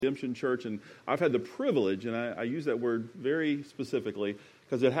Redemption Church, and I've had the privilege, and I use that word very specifically,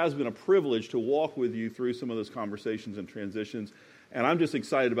 because it has been a privilege to walk with you through some of those conversations and transitions, and I'm just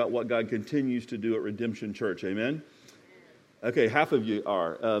excited about what God continues to do at Redemption Church, amen? Okay, half of you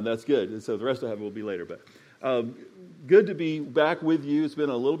are, that's good, and so the rest of it will be later, but good to be back with you. It's been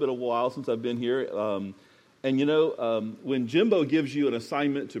a little bit of a while since I've been here, and you know, when Jimbo gives you an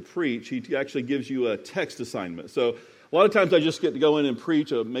assignment to preach, he actually gives you a text assignment, so a lot of times I just get to go in and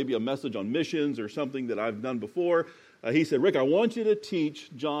preach maybe a message on missions or something that I've done before. He said, Rick, I want you to teach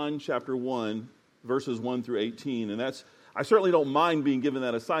John chapter 1, verses 1 through 18. And I certainly don't mind being given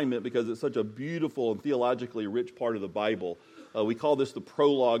that assignment because it's such a beautiful and theologically rich part of the Bible. We call this the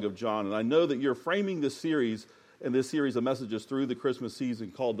prologue of John. And I know that you're framing this series and this series of messages through the Christmas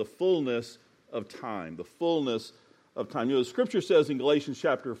season called the fullness of time. The fullness of time. You know, the scripture says in Galatians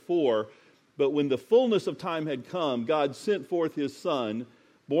chapter 4, but when the fullness of time had come, God sent forth his Son,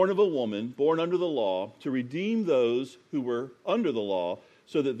 born of a woman, born under the law, to redeem those who were under the law,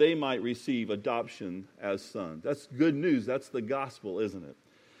 so that they might receive adoption as sons. That's good news. That's the gospel, isn't it?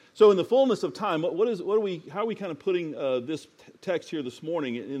 So in the fullness of time, how are we kind of putting this text here this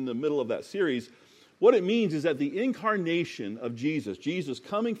morning in the middle of that series? What it means is that the incarnation of Jesus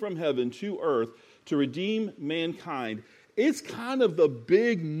coming from heaven to earth to redeem mankind, it's kind of the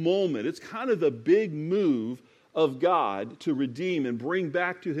big moment. It's kind of the big move of God to redeem and bring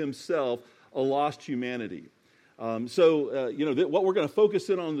back to himself a lost humanity. What we're going to focus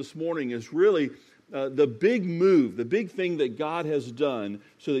in on this morning is really the big move, the big thing that God has done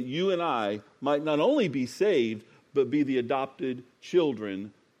so that you and I might not only be saved, but be the adopted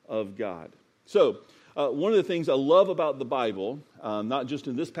children of God. So, one of the things I love about the Bible, not just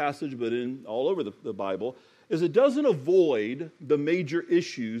in this passage, but in all over the Bible, is it doesn't avoid the major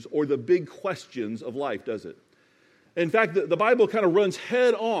issues or the big questions of life, does it? In fact, the Bible kind of runs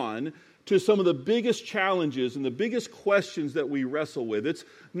head on to some of the biggest challenges and the biggest questions that we wrestle with. It's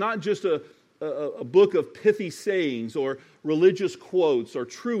not just a book of pithy sayings or religious quotes or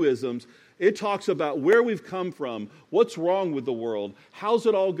truisms. It talks about where we've come from, what's wrong with the world, how's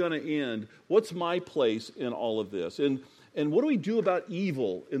it all going to end, what's my place in all of this, and what do we do about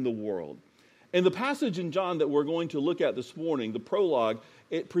evil in the world? And the passage in John that we're going to look at this morning, the prologue,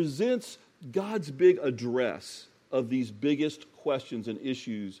 it presents God's big address of these biggest questions and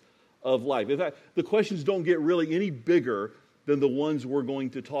issues of life. In fact, the questions don't get really any bigger than the ones we're going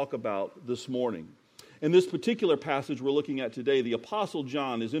to talk about this morning. In this particular passage we're looking at today, the Apostle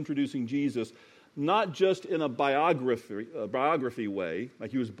John is introducing Jesus not just in a biography way,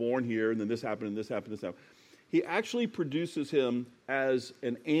 like he was born here and then this happened and this happened and this happened. He actually produces him as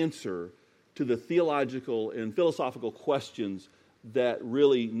an answer to the theological and philosophical questions that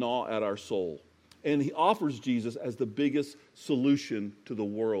really gnaw at our soul. And he offers Jesus as the biggest solution to the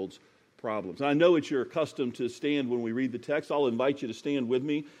world's problems. And I know that you're accustomed to stand when we read the text. I'll invite you to stand with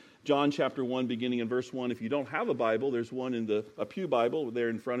me. John chapter 1, beginning in verse 1. If you don't have a Bible, there's one in a pew Bible there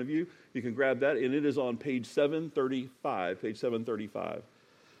in front of you. You can grab that, and it is on page 735. Page 735.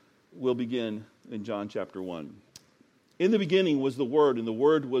 We'll begin in John chapter 1. In the beginning was the Word, and the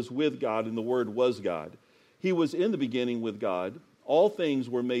Word was with God, and the Word was God. He was in the beginning with God. All things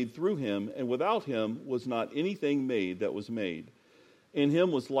were made through him, and without him was not anything made that was made. In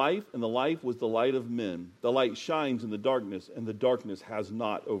him was life, and the life was the light of men. The light shines in the darkness, and the darkness has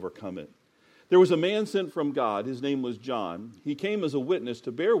not overcome it. There was a man sent from God. His name was John. He came as a witness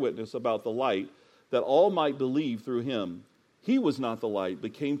to bear witness about the light, that all might believe through him. He was not the light,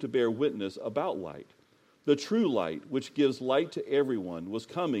 but came to bear witness about light. The true light, which gives light to everyone, was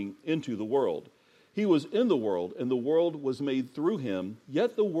coming into the world. He was in the world, and the world was made through him,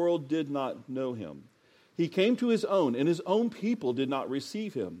 yet the world did not know him. He came to his own, and his own people did not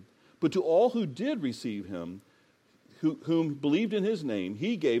receive him. But to all who did receive him, whom believed in his name,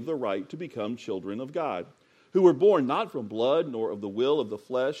 he gave the right to become children of God, who were born not from blood, nor of the will of the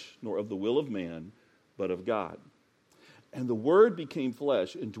flesh, nor of the will of man, but of God. And the Word became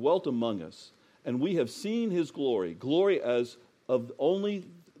flesh and dwelt among us, and we have seen his glory, glory as of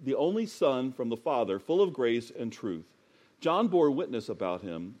the only Son from the Father, full of grace and truth. John bore witness about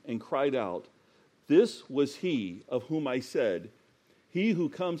him and cried out, "This was he of whom I said, 'He who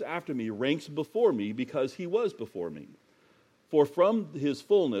comes after me ranks before me because he was before me.' For from his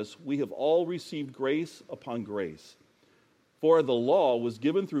fullness we have all received grace upon grace. For the law was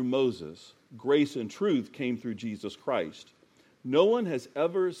given through Moses, grace and truth came through Jesus Christ. No one has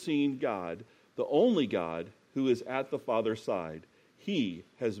ever seen God, the only God who is at the Father's side. He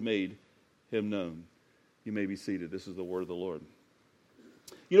has made him known." You may be seated. This is the word of the Lord.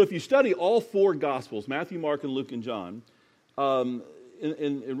 You know, if you study all four Gospels, Matthew, Mark, and Luke, and John,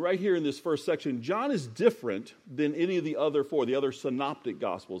 right here in this first section, John is different than any of the other four, the other synoptic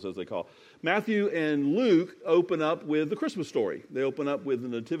gospels, as they call. Matthew and Luke open up with the Christmas story. They open up with the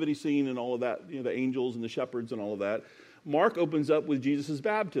nativity scene and all of that, the angels and the shepherds and all of that. Mark opens up with Jesus'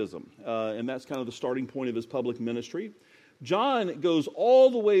 baptism, and that's kind of the starting point of his public ministry. John goes all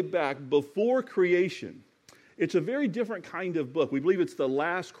the way back before creation. It's a very different kind of book. We believe it's the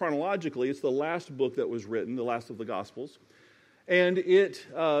last, chronologically, it's the last book that was written, the last of the Gospels. And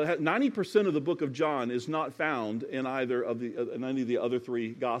 90% of the book of John is not found in either of any of the other three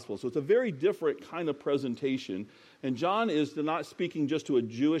Gospels. So it's a very different kind of presentation. And John is not speaking just to a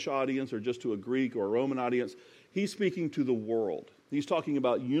Jewish audience or just to a Greek or a Roman audience. He's speaking to the world. He's talking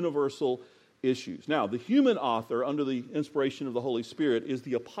about universal issues. Now, the human author, under the inspiration of the Holy Spirit, is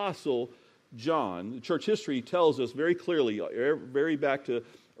the Apostle John. The church history tells us very clearly, very back to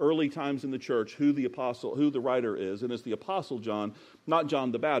early times in the church, who the writer is, and it's the Apostle John, not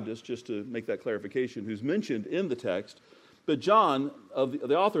John the Baptist, just to make that clarification, who's mentioned in the text. But John,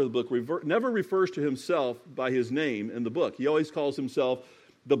 the author of the book, never refers to himself by his name in the book. He always calls himself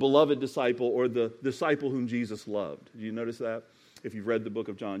the beloved disciple or the disciple whom Jesus loved. Did you notice that? If you've read the book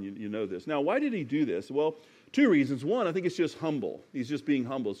of John, you know this. Now, why did he do this? Well, two reasons. One, I think it's just humble. He's just being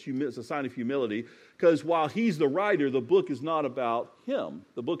humble. It's a sign of humility, because while he's the writer, the book is not about him.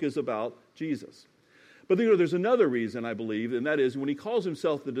 The book is about Jesus. But there's another reason, I believe, and that is when he calls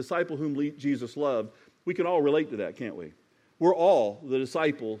himself the disciple whom Jesus loved, we can all relate to that, can't we? We're all the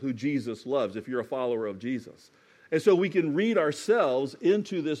disciple who Jesus loves, if you're a follower of Jesus. And so we can read ourselves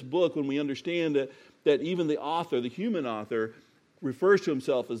into this book when we understand that even the author, the human author, refers to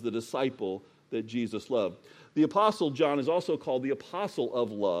himself as the disciple that Jesus loved. The Apostle John is also called the Apostle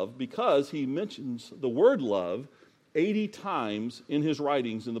of Love because he mentions the word love 80 times in his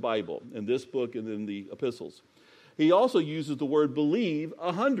writings in the Bible, in this book and in the epistles. He also uses the word believe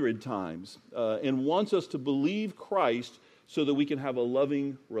 100 times and wants us to believe Christ so that we can have a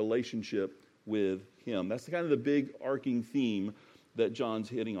loving relationship with him. That's kind of the big arcing theme that John's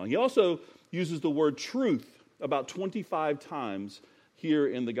hitting on. He also uses the word truth about 25 times here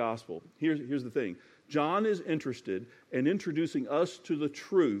in the gospel. Here's the thing. John is interested in introducing us to the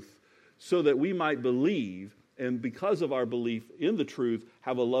truth so that we might believe, and because of our belief in the truth,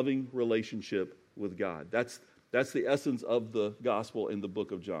 have a loving relationship with God. That's the essence of the gospel in the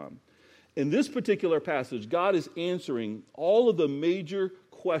book of John. In this particular passage, God is answering all of the major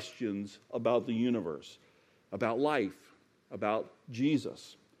questions about the universe, about life, about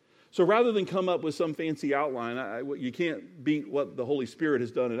Jesus. So rather than come up with some fancy outline, you can't beat what the Holy Spirit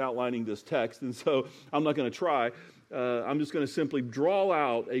has done in outlining this text, and so I'm not going to try. I'm just going to simply draw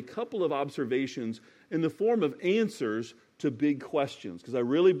out a couple of observations in the form of answers to big questions, because I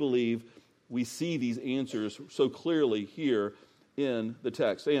really believe we see these answers so clearly here in the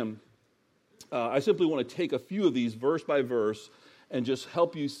text. And I simply want to take a few of these verse by verse and just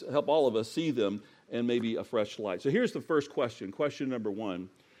help all of us see them in maybe a fresh light. So here's the first question. Question number one.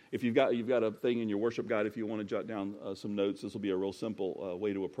 If you've got a thing in your worship guide, if you want to jot down some notes, this will be a real simple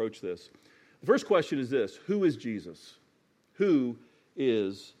way to approach this. The first question is this: who is Jesus? Who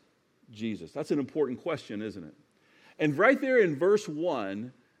is Jesus? That's an important question, isn't it? And right there in verse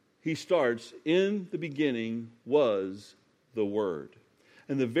 1, he starts, "In the beginning was the Word."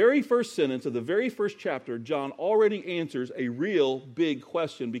 In the very first sentence of the very first chapter, John already answers a real big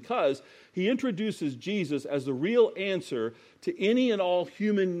question because he introduces Jesus as the real answer to any and all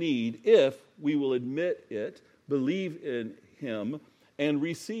human need if we will admit it, believe in him, and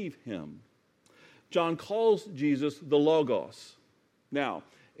receive him. John calls Jesus the Logos. Now,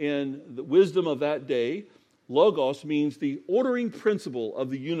 in the wisdom of that day, Logos means the ordering principle of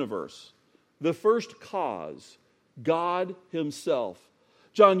the universe, the first cause, God himself.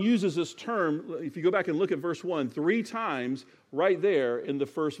 John uses this term, if you go back and look at verse 1, 3 times right there in the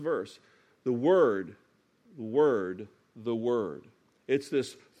first verse. The Word, the Word, the Word. It's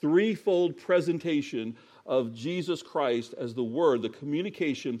this threefold presentation of Jesus Christ as the Word, the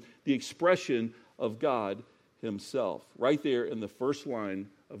communication, the expression of God himself, right there in the first line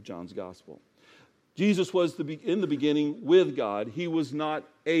of John's Gospel. Jesus was in the beginning with God. He was not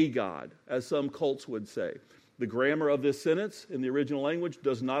a God, as some cults would say. The grammar of this sentence in the original language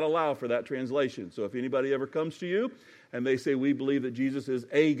does not allow for that translation. So if anybody ever comes to you and they say, we believe that Jesus is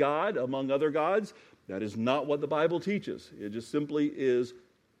a God among other gods, that is not what the Bible teaches. It just simply is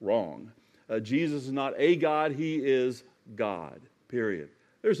wrong. Jesus is not a God, he is God, period.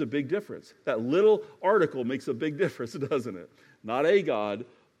 There's a big difference. That little article makes a big difference, doesn't it? Not a God,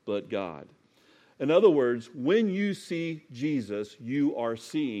 but God. In other words, when you see Jesus, you are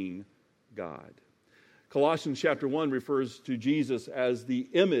seeing God. Colossians chapter 1 refers to Jesus as the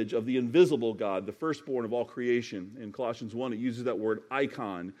image of the invisible God, the firstborn of all creation. In Colossians 1, it uses that word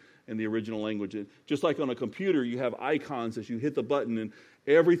icon in the original language. Just like on a computer, you have icons as you hit the button, and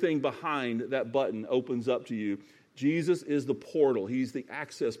everything behind that button opens up to you. Jesus is the portal. He's the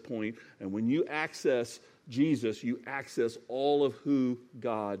access point. And when you access Jesus, you access all of who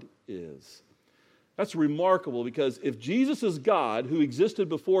God is. That's remarkable, because if Jesus is God who existed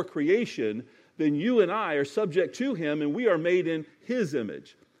before creation, then you and I are subject to him, and we are made in his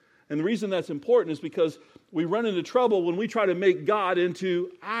image. And the reason that's important is because we run into trouble when we try to make God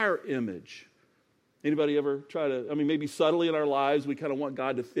into our image. Anybody ever try to, maybe subtly in our lives, we kind of want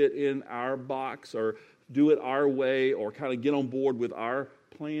God to fit in our box or do it our way or kind of get on board with our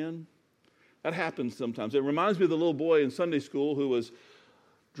plan? That happens sometimes. It reminds me of the little boy in Sunday school who was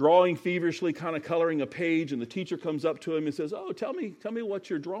drawing feverishly, kind of coloring a page, and the teacher comes up to him and says, "Oh, tell me what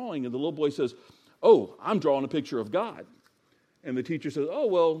you're drawing." And the little boy says, "Oh, I'm drawing a picture of God." And the teacher says, "Oh,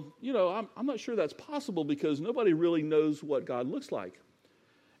 well, I'm not sure that's possible because nobody really knows what God looks like."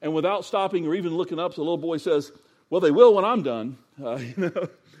 And without stopping or even looking up, the little boy says, "Well, they will when I'm done."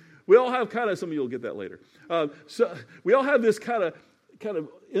 We all have kind of, some of you will get that later. So we all have this kind of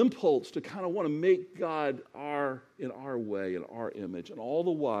impulse to kind of want to make God in our way, in our image. And all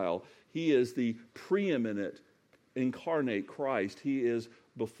the while, he is the preeminent, incarnate Christ. He is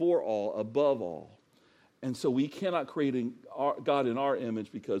before all, above all. And so we cannot create God in our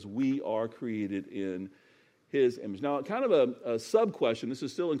image because we are created in his image. Now, kind of a sub-question, this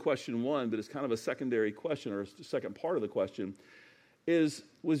is still in question 1, but it's kind of a secondary question, or a second part of the question,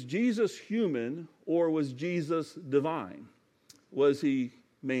 was Jesus human or was Jesus divine? Was he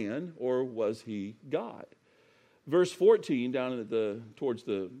man or was he God? Verse 14, down towards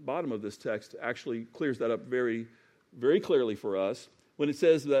the bottom of this text, actually clears that up very, very clearly for us when it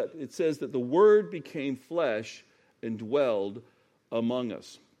says that the Word became flesh and dwelled among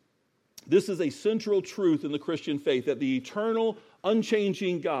us. This is a central truth in the Christian faith, that the eternal,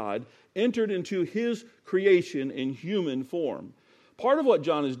 unchanging God entered into his creation in human form. Part of what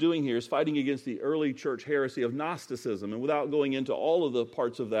John is doing here is fighting against the early church heresy of Gnosticism. And without going into all of the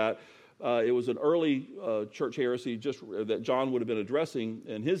parts of that, it was an early church heresy that John would have been addressing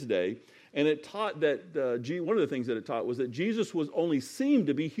in his day. And it taught that, one of the things that it taught was that Jesus only seemed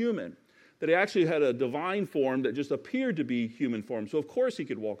to be human. That he actually had a divine form that just appeared to be human form. So of course he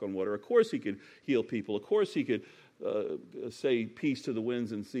could walk on water. Of course he could heal people. Of course he could say peace to the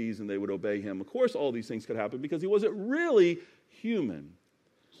winds and seas and they would obey him. Of course all these things could happen because he wasn't really human.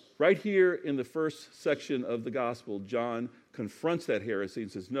 Right here in the first section of the gospel, John confronts that heresy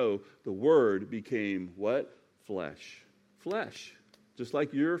and says, no, the Word became what? Flesh. Flesh. Just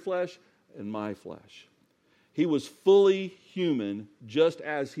like your flesh and my flesh. He was fully human just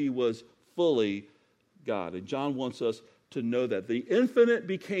as he was fully God. And John wants us to know that. The infinite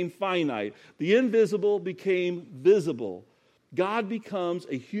became finite. The invisible became visible. God becomes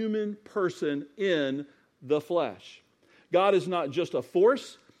a human person in the flesh. God is not just a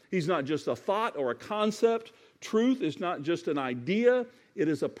force. He's not just a thought or a concept. Truth is not just an idea. It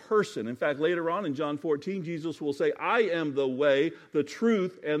is a person. In fact, later on in John 14, Jesus will say, I am the way, the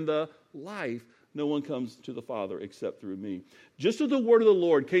truth, and the life. No one comes to the Father except through me. Just as the word of the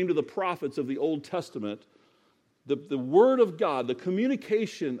Lord came to the prophets of the Old Testament, the word of God, the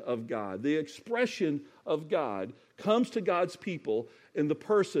communication of God, the expression of God comes to God's people in the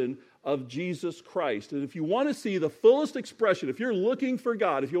person of Jesus Christ. And if you want to see the fullest expression, if you're looking for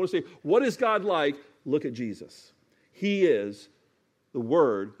God, if you want to say, what is God like? Look at Jesus. He is the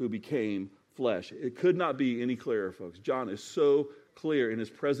Word who became flesh. It could not be any clearer, folks. John is so clear in his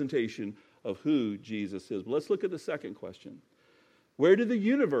presentation of who Jesus is. But let's look at the second question. Where did the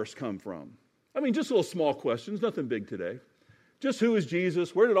universe come from? Just little small questions, nothing big today. Just who is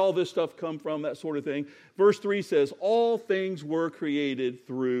Jesus? Where did all this stuff come from? That sort of thing. Verse 3 says, all things were created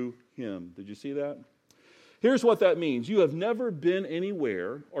through him. Did you see that? Here's what that means. You have never been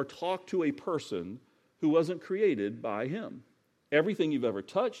anywhere or talked to a person who wasn't created by him. Everything you've ever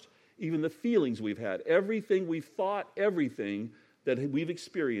touched, even the feelings we've had, everything we've thought, everything that we've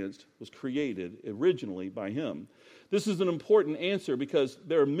experienced was created originally by him. This is an important answer because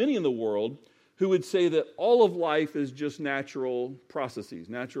there are many in the world who would say that all of life is just natural processes,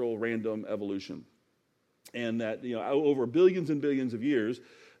 natural random evolution. And that, over billions and billions of years,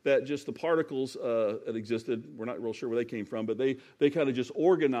 that just the particles that existed, we're not real sure where they came from, but they kind of just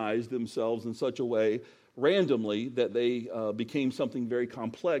organized themselves in such a way randomly that they became something very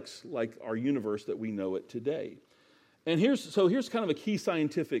complex like our universe that we know it today. And here's kind of a key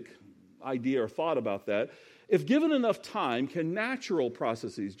scientific idea or thought about that, if given enough time, can natural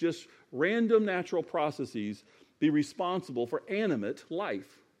processes, just random natural processes, be responsible for animate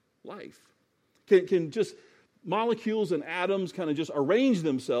life? Can just molecules and atoms kind of just arrange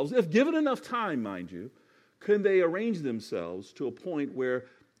themselves, if given enough time, mind you, can they arrange themselves to a point where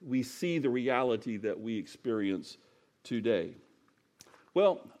we see the reality that we experience today?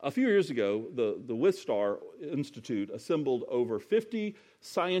 Well, a few years ago, the Wistar Institute assembled over 50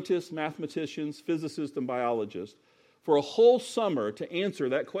 scientists, mathematicians, physicists, and biologists for a whole summer to answer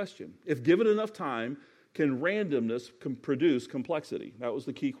that question. If given enough time, can randomness produce complexity? That was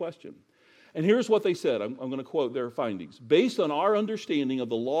the key question. And here's what they said. I'm going to quote their findings. Based on our understanding of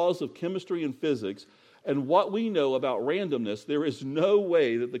the laws of chemistry and physics and what we know about randomness, there is no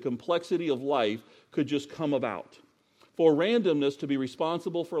way that the complexity of life could just come about. For randomness to be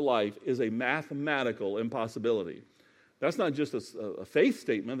responsible for life is a mathematical impossibility. That's not just a faith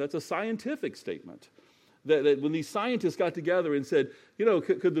statement, that's a scientific statement. That when these scientists got together and said,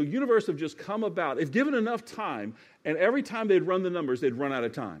 could the universe have just come about if given enough time, and every time they'd run the numbers, they'd run out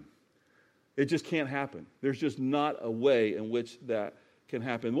of time. It just can't happen. There's just not a way in which that can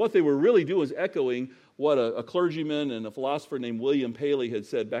happen. What they were really doing is echoing what a clergyman and a philosopher named William Paley had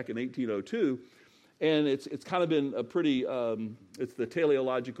said back in 1802. And it's kind of been a pretty, it's the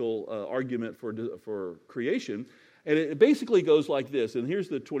teleological argument for creation. And it basically goes like this, and here's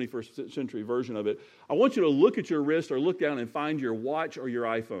the 21st century version of it. I want you to look at your wrist or look down and find your watch or your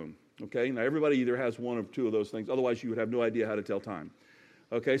iPhone. Okay, now everybody either has one or two of those things. Otherwise, you would have no idea how to tell time.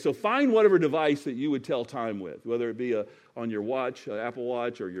 Okay, so find whatever device that you would tell time with, whether it be on your watch, Apple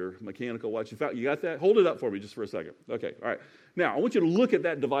Watch, or your mechanical watch. In fact, you got that? Hold it up for me just for a second. Okay, all right. Now, I want you to look at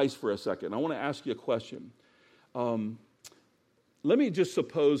that device for a second. I want to ask you a question. Let me just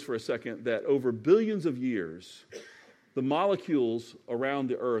suppose for a second that over billions of years, the molecules around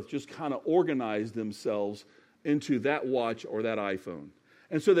the earth just kind of organized themselves into that watch or that iPhone.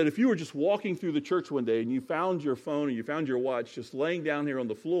 And so that if you were just walking through the church one day and you found your phone or you found your watch just laying down here on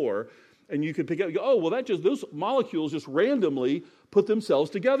the floor, and you could pick it up and go, oh, well, those molecules just randomly put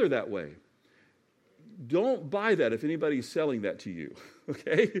themselves together that way. Don't buy that if anybody's selling that to you,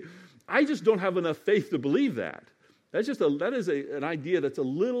 okay? I just don't have enough faith to believe that. That is an idea that's a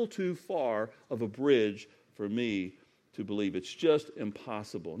little too far of a bridge for me to believe. It's just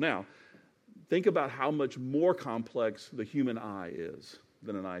impossible. Now, think about how much more complex the human eye is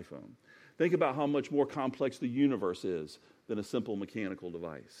than an iPhone. Think about how much more complex the universe is than a simple mechanical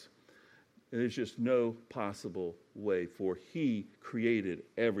device. And there's just no possible way, for He created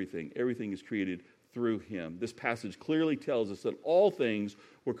everything. Everything is created through Him. This passage clearly tells us that all things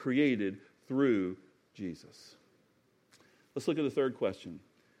were created through Jesus. Let's look at the third question.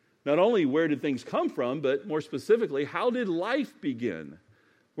 Not only where did things come from, but more specifically, how did life begin?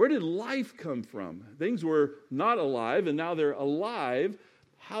 Where did life come from? Things were not alive, and now they're alive.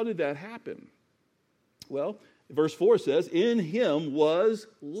 How did that happen? Well, verse 4 says, in Him was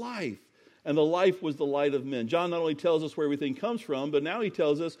life, and the life was the light of men. John not only tells us where everything comes from, but now he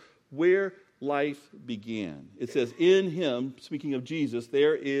tells us where life began. It says, in Him, speaking of Jesus,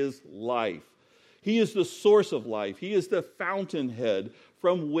 there is life. He is the source of life. He is the fountainhead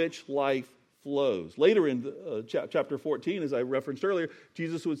from which life flows. Later in chapter 14, as I referenced earlier,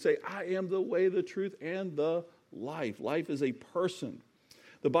 Jesus would say, I am the way, the truth, and the life. Life is a person.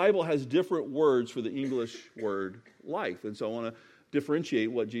 The Bible has different words for the English word life. And so I want to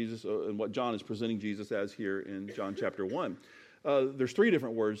differentiate what Jesus and what John is presenting Jesus as here in John chapter 1. There's three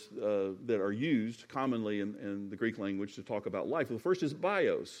different words that are used commonly in the Greek language to talk about life. The first is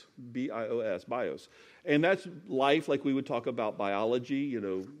bios, B-I-O-S, bios. And that's life like we would talk about biology,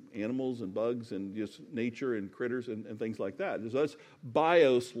 animals and bugs and just nature and critters and things like that. So that's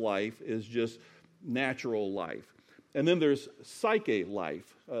bios life is just natural life. And then there's psyche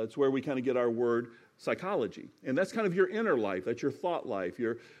life. It's where we kind of get our word psychology. And that's kind of your inner life. That's your thought life,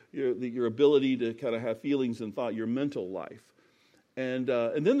 your ability to kind of have feelings and thought, your mental life. And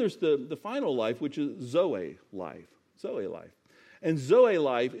then there's the final life, which is Zoe life. Zoe life. And Zoe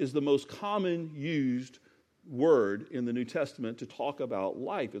life is the most common used word in the New Testament to talk about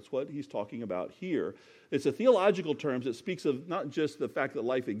life. It's what he's talking about here. It's a theological term that speaks of not just the fact that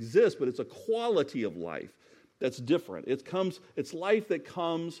life exists, but it's a quality of life that's different. It's life that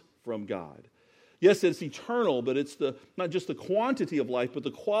comes from God. Yes, it's eternal, but it's not just the quantity of life, but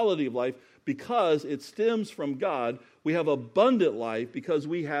the quality of life. Because it stems from God, we have abundant life because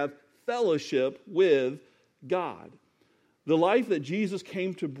we have fellowship with God. The life that Jesus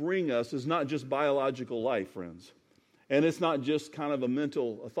came to bring us is not just biological life, friends. And it's not just kind of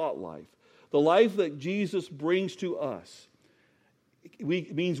a thought life. The life that Jesus brings to us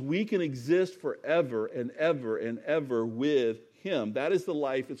means we can exist forever and ever and ever with him. That is the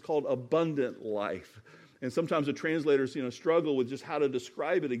life. It's called abundant life. And sometimes the translators, struggle with just how to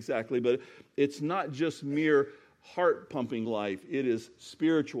describe it exactly, but it's not just mere heart-pumping life. It is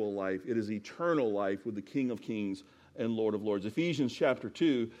spiritual life. It is eternal life with the King of Kings and Lord of Lords. Ephesians chapter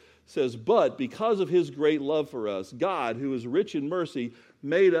 2 says, "But because of his great love for us, God, who is rich in mercy,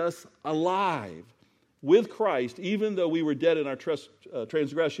 made us alive with Christ, even though we were dead in our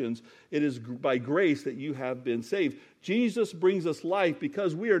transgressions. It is by grace that you have been saved." Jesus brings us life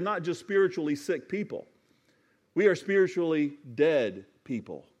because we are not just spiritually sick people. We are spiritually dead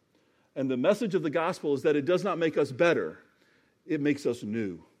people. And the message of the gospel is that it does not make us better. It makes us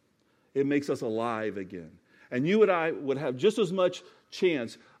new. It makes us alive again. And you and I would have just as much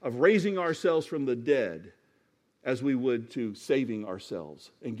chance of raising ourselves from the dead as we would to saving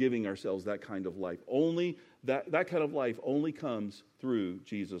ourselves and giving ourselves that kind of life. Only that kind of life only comes through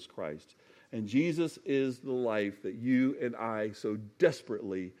Jesus Christ. And Jesus is the life that you and I so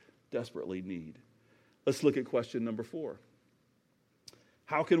desperately, desperately need. Let's look at question number 4.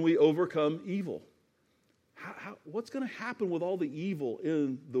 How can we overcome evil? What's going to happen with all the evil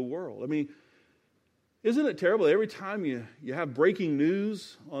in the world? I mean, isn't it terrible? Every time you have breaking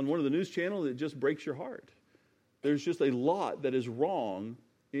news on one of the news channels, it just breaks your heart. There's just a lot that is wrong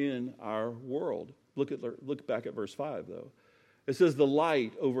in our world. Look back at verse 5, though. It says, "The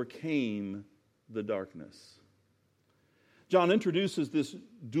light overcame the darkness." John introduces this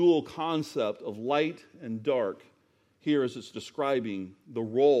dual concept of light and dark here as it's describing the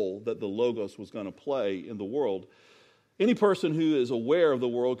role that the Logos was going to play in the world. Any person who is aware of the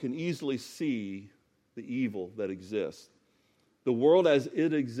world can easily see the evil that exists. The world as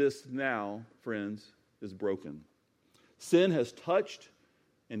it exists now, friends, is broken. Sin has touched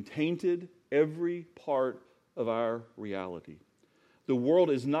and tainted every part of our reality. The world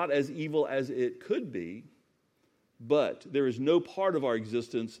is not as evil as it could be, but there is no part of our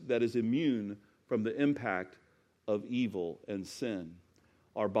existence that is immune from the impact of evil and sin.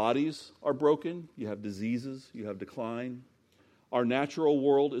 Our bodies are broken. You have diseases. You have decline. Our natural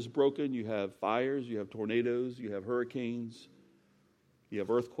world is broken. You have fires. You have tornadoes. You have hurricanes. You have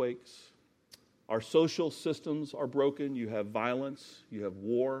earthquakes. Our social systems are broken. You have violence. You have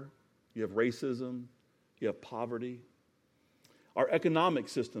war. You have racism. You have poverty. Our economic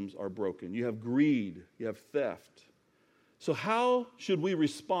systems are broken. You have greed. You have theft. So how should we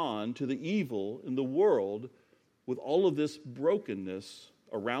respond to the evil in the world with all of this brokenness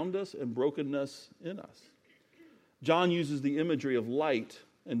around us and brokenness in us? John uses the imagery of light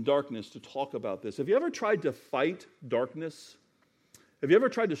and darkness to talk about this. Have you ever tried to fight darkness? Have you ever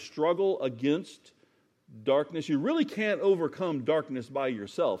tried to struggle against darkness? You really can't overcome darkness by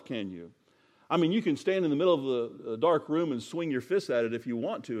yourself, can you? I mean, you can stand in the middle of the dark room and swing your fist at it if you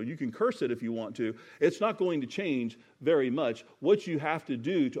want to, and you can curse it if you want to. It's not going to change very much. What you have to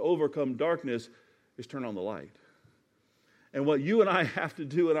do to overcome darkness is turn on the light. And what you and I have to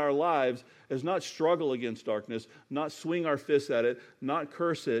do in our lives is not struggle against darkness, not swing our fists at it, not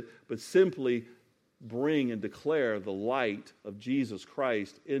curse it, but simply bring and declare the light of Jesus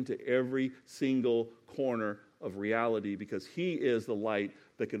Christ into every single corner of reality, because he is the light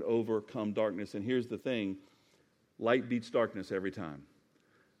that can overcome darkness. And here's the thing, light beats darkness every time.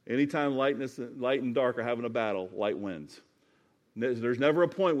 Anytime light and dark are having a battle, light wins. There's never a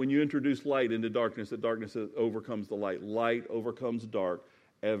point when you introduce light into darkness that darkness overcomes the light. Light overcomes dark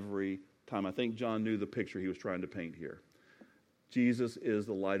every time. I think John knew the picture he was trying to paint here. Jesus is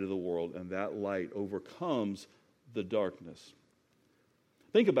the light of the world, and that light overcomes the darkness.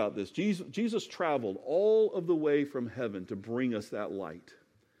 Think about this. Jesus traveled all of the way from heaven to bring us that light.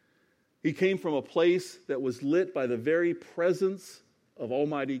 He came from a place that was lit by the very presence of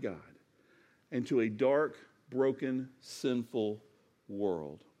Almighty God into a dark, broken, sinful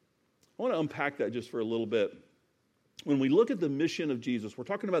world. I want to unpack that just for a little bit. When we look at the mission of Jesus, we're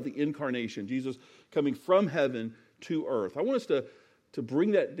talking about the incarnation, Jesus coming from heaven to earth. I want us to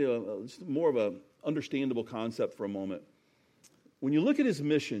bring that more of an understandable concept for a moment. When you look at his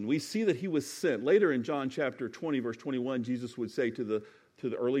mission, we see that he was sent. Later in John chapter 20, verse 21, Jesus would say to the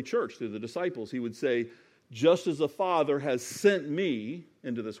early church, to the disciples, he would say, "Just as the Father has sent me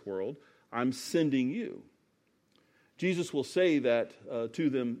into this world, I'm sending you." Jesus will say that to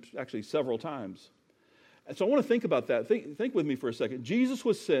them actually several times. And so I want to think about that. Think with me for a second. Jesus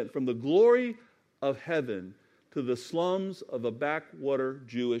was sent from the glory of heaven to the slums of a backwater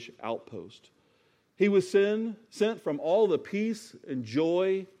Jewish outpost. He was sent from all the peace and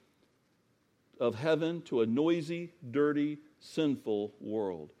joy of heaven to a noisy, dirty, sinful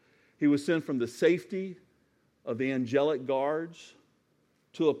world. He was sent from the safety of the angelic guards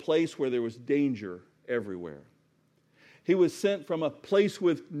to a place where there was danger everywhere. He was sent from a place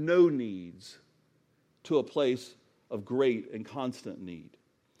with no needs to a place of great and constant need.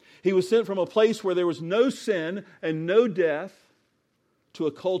 He was sent from a place where there was no sin and no death to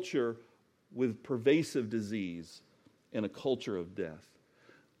a culture with pervasive disease and a culture of death.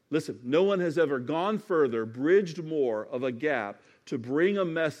 Listen, no one has ever gone further, bridged more of a gap to bring a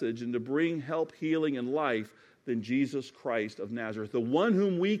message and to bring help, healing, and life than Jesus Christ of Nazareth. The one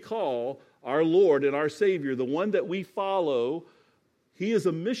whom we call our Lord and our Savior, the one that we follow, he is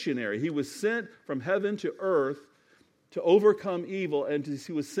a missionary. He was sent from heaven to earth to overcome evil, and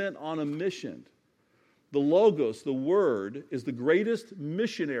he was sent on a mission. The Logos, the Word, is the greatest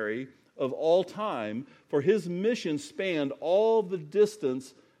missionary of all time, for his mission spanned all the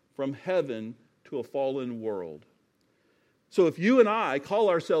distance from heaven to a fallen world. So if you and I call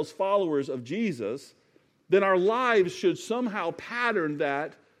ourselves followers of Jesus, then our lives should somehow pattern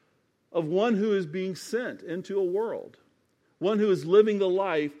that of one who is being sent into a world, one who is living the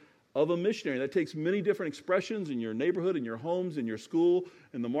life of a missionary. That takes many different expressions in your neighborhood, in your homes, in your school,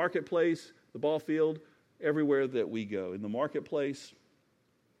 in the marketplace, the ball field, everywhere that we go, in the marketplace.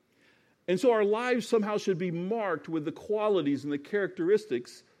 And so our lives somehow should be marked with the qualities and the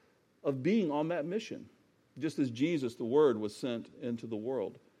characteristics of being on that mission, just as Jesus, the Word, was sent into the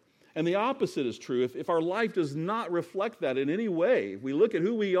world. And the opposite is true. If our life does not reflect that in any way, if we look at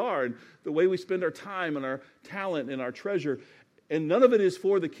who we are and the way we spend our time and our talent and our treasure, and none of it is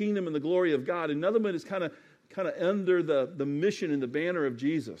for the kingdom and the glory of God, and none of it is kind of under the mission and the banner of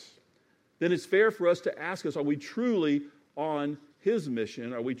Jesus, then it's fair for us to ask us, are we truly on his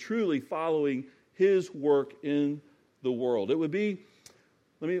mission? Are we truly following his work in the world? It would be,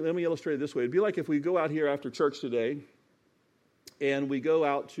 let me illustrate it this way. It'd be like if we go out here after church today, and we go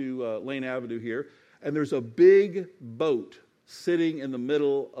out to Lane Avenue here, and there's a big boat sitting in the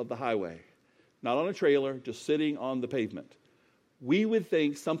middle of the highway. Not on a trailer, just sitting on the pavement. We would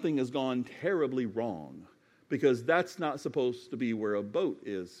think something has gone terribly wrong, because that's not supposed to be where a boat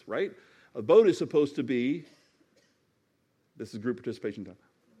is, right? A boat is supposed to be, this is group participation time,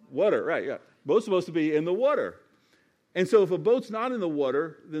 water, right, yeah. Boat's supposed to be in the water. And so if a boat's not in the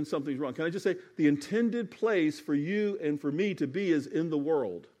water, then something's wrong. Can I just say, the intended place for you and for me to be is in the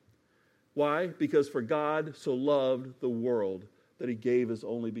world. Why? Because for God so loved the world that he gave his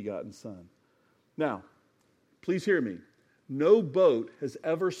only begotten Son. Now, please hear me. No boat has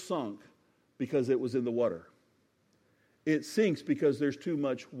ever sunk because it was in the water. It sinks because there's too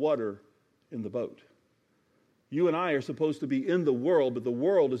much water in the boat. You and I are supposed to be in the world, but the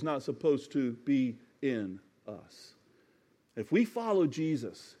world is not supposed to be in us. If we follow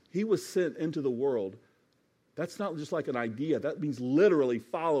Jesus, he was sent into the world. That's not just like an idea. That means literally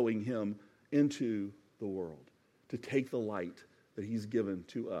following him into the world to take the light that he's given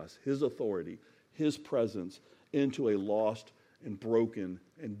to us, his authority, his presence into a lost and broken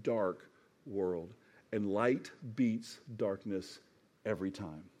and dark world. And light beats darkness every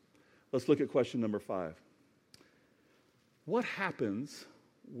time. Let's look at question number 5. What happens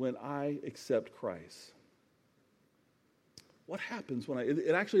when I accept Christ? What happens when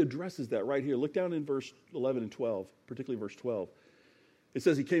it actually addresses that right here. Look down in verse 11 and 12, particularly verse 12. It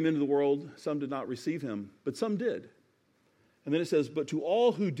says he came into the world, some did not receive him, but some did. And then it says, but to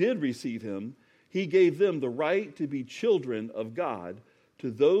all who did receive him, he gave them the right to be children of God,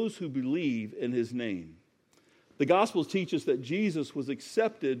 to those who believe in his name. The Gospels teach us that Jesus was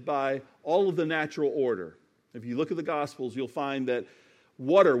accepted by all of the natural order. If you look at the Gospels, you'll find that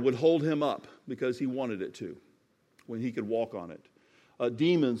water would hold him up because he wanted it to, when he could walk on it.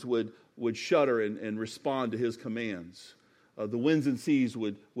 Demons would shudder and respond to his commands. The winds and seas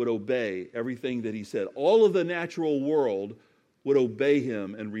would obey everything that he said. All of the natural world would obey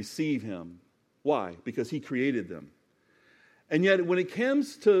him and receive him. Why? Because he created them. And yet when it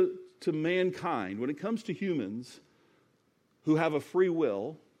comes to mankind, when it comes to humans who have a free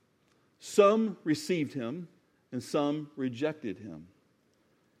will, some received him and some rejected him.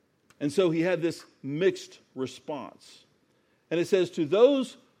 And so he had this mixed response. And it says, to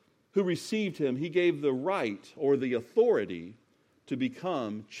those who received him, he gave the right or the authority to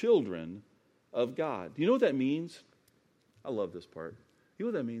become children of God. Do you know what that means? I love this part. You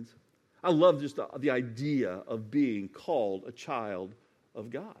know what that means? I love just the idea of being called a child of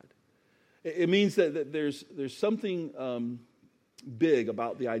God. It means that there's something big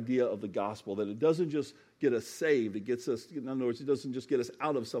about the idea of the gospel, that it doesn't just get us saved. It gets us, in other words, it doesn't just get us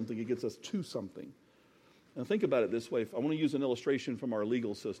out of something, it gets us to something. And think about it this way. I want to use an illustration from our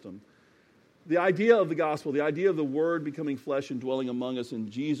legal system. The idea of the gospel, the idea of the Word becoming flesh and dwelling among us, and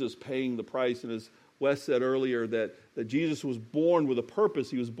Jesus paying the price, and as Wes said earlier, that Jesus was born with a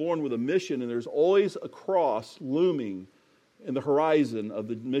purpose, he was born with a mission, and there's always a cross looming in the horizon of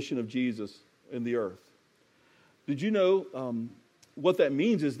the mission of Jesus in the earth. Did you know what that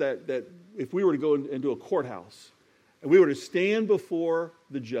means is that if we were to go into a courthouse, and we were to stand before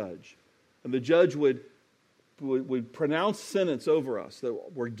the judge, and the judge would pronounce sentence over us that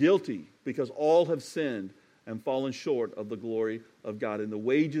we're guilty because all have sinned and fallen short of the glory of God. And the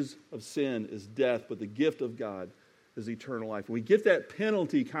wages of sin is death, but the gift of God is eternal life. And we get that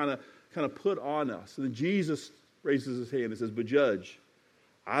penalty kind of put on us. And then Jesus raises his hand and says, but judge,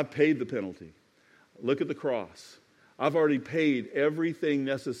 I've paid the penalty. Look at the cross. I've already paid everything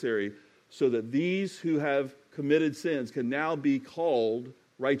necessary so that these who have committed sins can now be called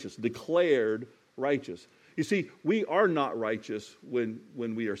righteous, declared righteous. You see, we are not righteous when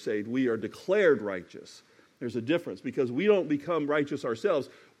we are saved. We are declared righteous. There's a difference because we don't become righteous ourselves.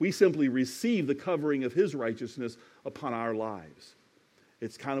 We simply receive the covering of his righteousness upon our lives.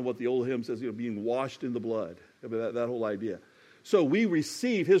 It's kind of what the old hymn says, being washed in the blood. That whole idea. So we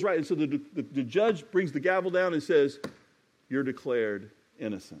receive his right. And so the judge brings the gavel down and says, you're declared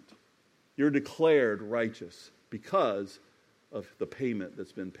innocent. You're declared righteous because of the payment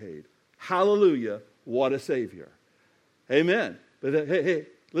that's been paid. Hallelujah. What a Savior. Amen. But hey,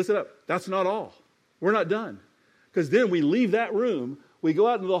 listen up. That's not all. We're not done. Because then we leave that room, we go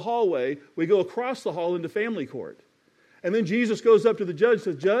out into the hallway, we go across the hall into family court. And then Jesus goes up to the judge and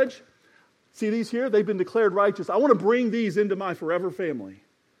says, Judge, see these here? They've been declared righteous. I want to bring these into my forever family.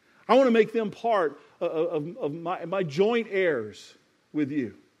 I want to make them part of my joint heirs with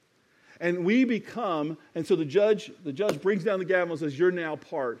you. And we become, and so the judge brings down the gavel and says, you're now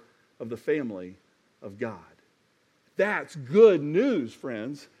part of the family of God. That's good news,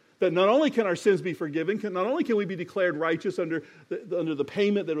 friends. That not only can our sins be forgiven, not only can we be declared righteous under the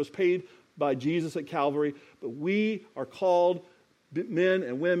payment that was paid by Jesus at Calvary, but we are called men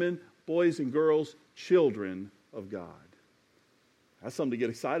and women, boys and girls, children of God. That's something to get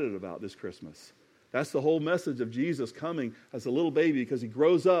excited about this Christmas. That's the whole message of Jesus coming as a little baby because he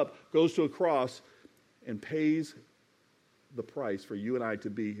grows up, goes to a cross, and pays the price for you and I to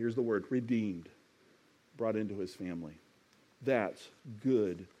be, here's the word, redeemed, brought into his family. That's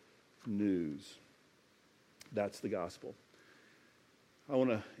good news. That's the gospel. I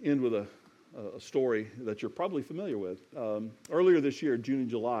want to end with a story that you're probably familiar with. Earlier this year, June and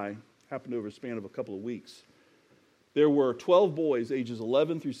July, happened over a span of a couple of weeks. There were 12 boys, ages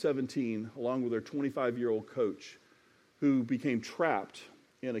 11 through 17, along with their 25-year-old coach, who became trapped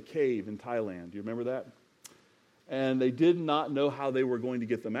in a cave in Thailand. Do you remember that? And they did not know how they were going to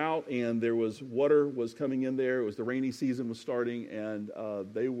get them out, and there was water was coming in there. It was the rainy season was starting, and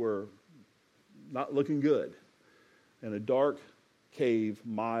they were not looking good. In a dark cave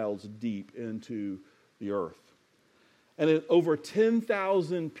miles deep into the earth. And over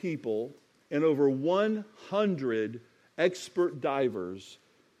 10,000 people and over 100 expert divers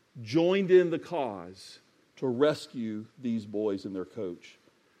joined in the cause to rescue these boys and their coach.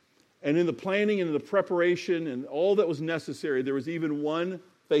 And in the planning and in the preparation and all that was necessary, there was even one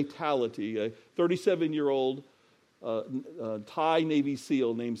fatality. A 37-year-old Thai Navy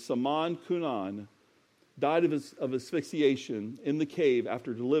SEAL named Saman Kunan died of asphyxiation in the cave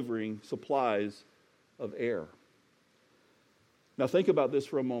after delivering supplies of air. Now think about this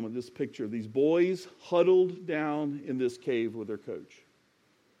for a moment, this picture. These boys huddled down in this cave with their coach.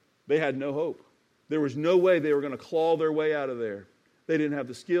 They had no hope. There was no way they were going to claw their way out of there. They didn't have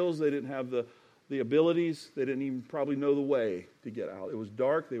the skills. They didn't have the abilities. They didn't even probably know the way to get out. It was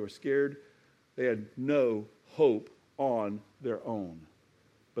dark. They were scared. They had no hope on their own.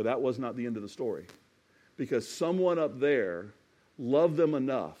 But that was not the end of the story. Because someone up there loved them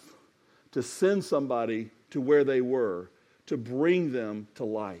enough to send somebody to where they were, to bring them to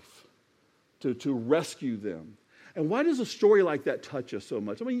life, to rescue them. And why does a story like that touch us so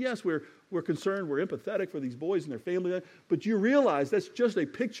much? I mean, yes, we're concerned, we're empathetic for these boys and their family, but you realize that's just a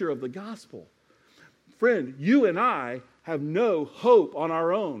picture of the gospel. Friend, you and I have no hope on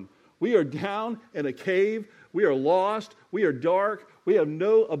our own. We are down in a cave. We are lost. We are dark. We have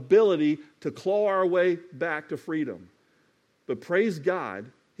no ability to claw our way back to freedom. But praise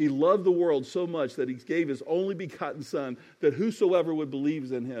God, he loved the world so much that he gave his only begotten Son, that whosoever would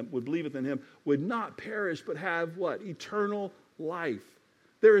believeth in him would not perish, but have what? Eternal life.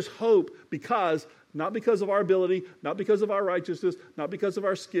 There is hope because, not because of our ability, not because of our righteousness, not because of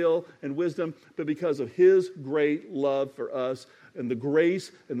our skill and wisdom, but because of his great love for us and the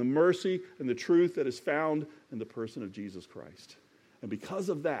grace and the mercy and the truth that is found in the person of Jesus Christ. And because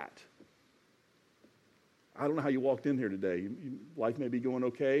of that, I don't know how you walked in here today. Life may be going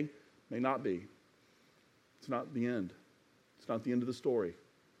okay, may not be. It's not the end. It's not the end of the story,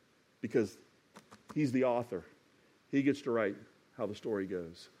 because he's the author. He gets to write how the story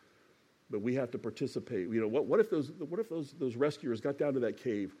goes. But we have to participate. You know, what if those rescuers got down to that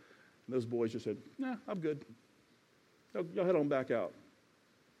cave and those boys just said, "Nah, I'm good. Y'all head on back out."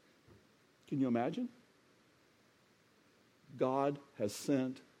 Can you imagine? God has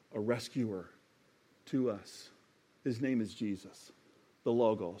sent a rescuer to us. His name is Jesus, the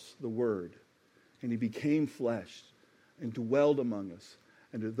Logos, the Word. And he became flesh and dwelled among us.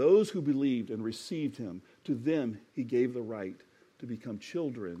 And to those who believed and received him, to them he gave the right to become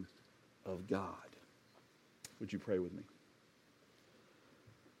children of God. Would you pray with me?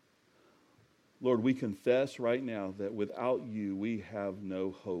 Lord, we confess right now that without you, we have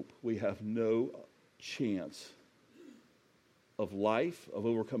no hope. We have no chance of life, of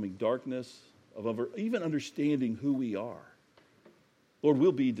overcoming darkness, of even understanding who we are. Lord,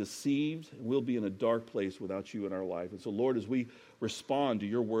 we'll be deceived, and we'll be in a dark place without you in our life. And so, Lord, as we respond to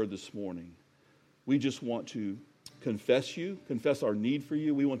your word this morning, we just want to confess you, confess our need for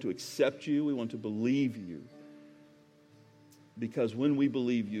you. We want to accept you. We want to believe you. Because when we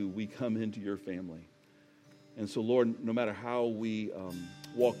believe you, we come into your family. And so, Lord, no matter how we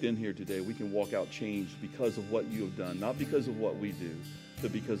walked in here today, we can walk out changed because of what you have done, not because of what we do,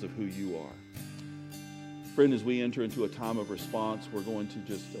 but because of who you are. Friend, as we enter into a time of response, we're going to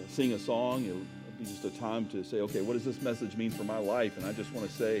just sing a song. It'll be just a time to say, okay, what does this message mean for my life? And I just want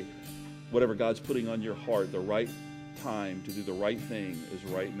to say, whatever God's putting on your heart, the right time to do the right thing is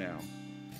right now.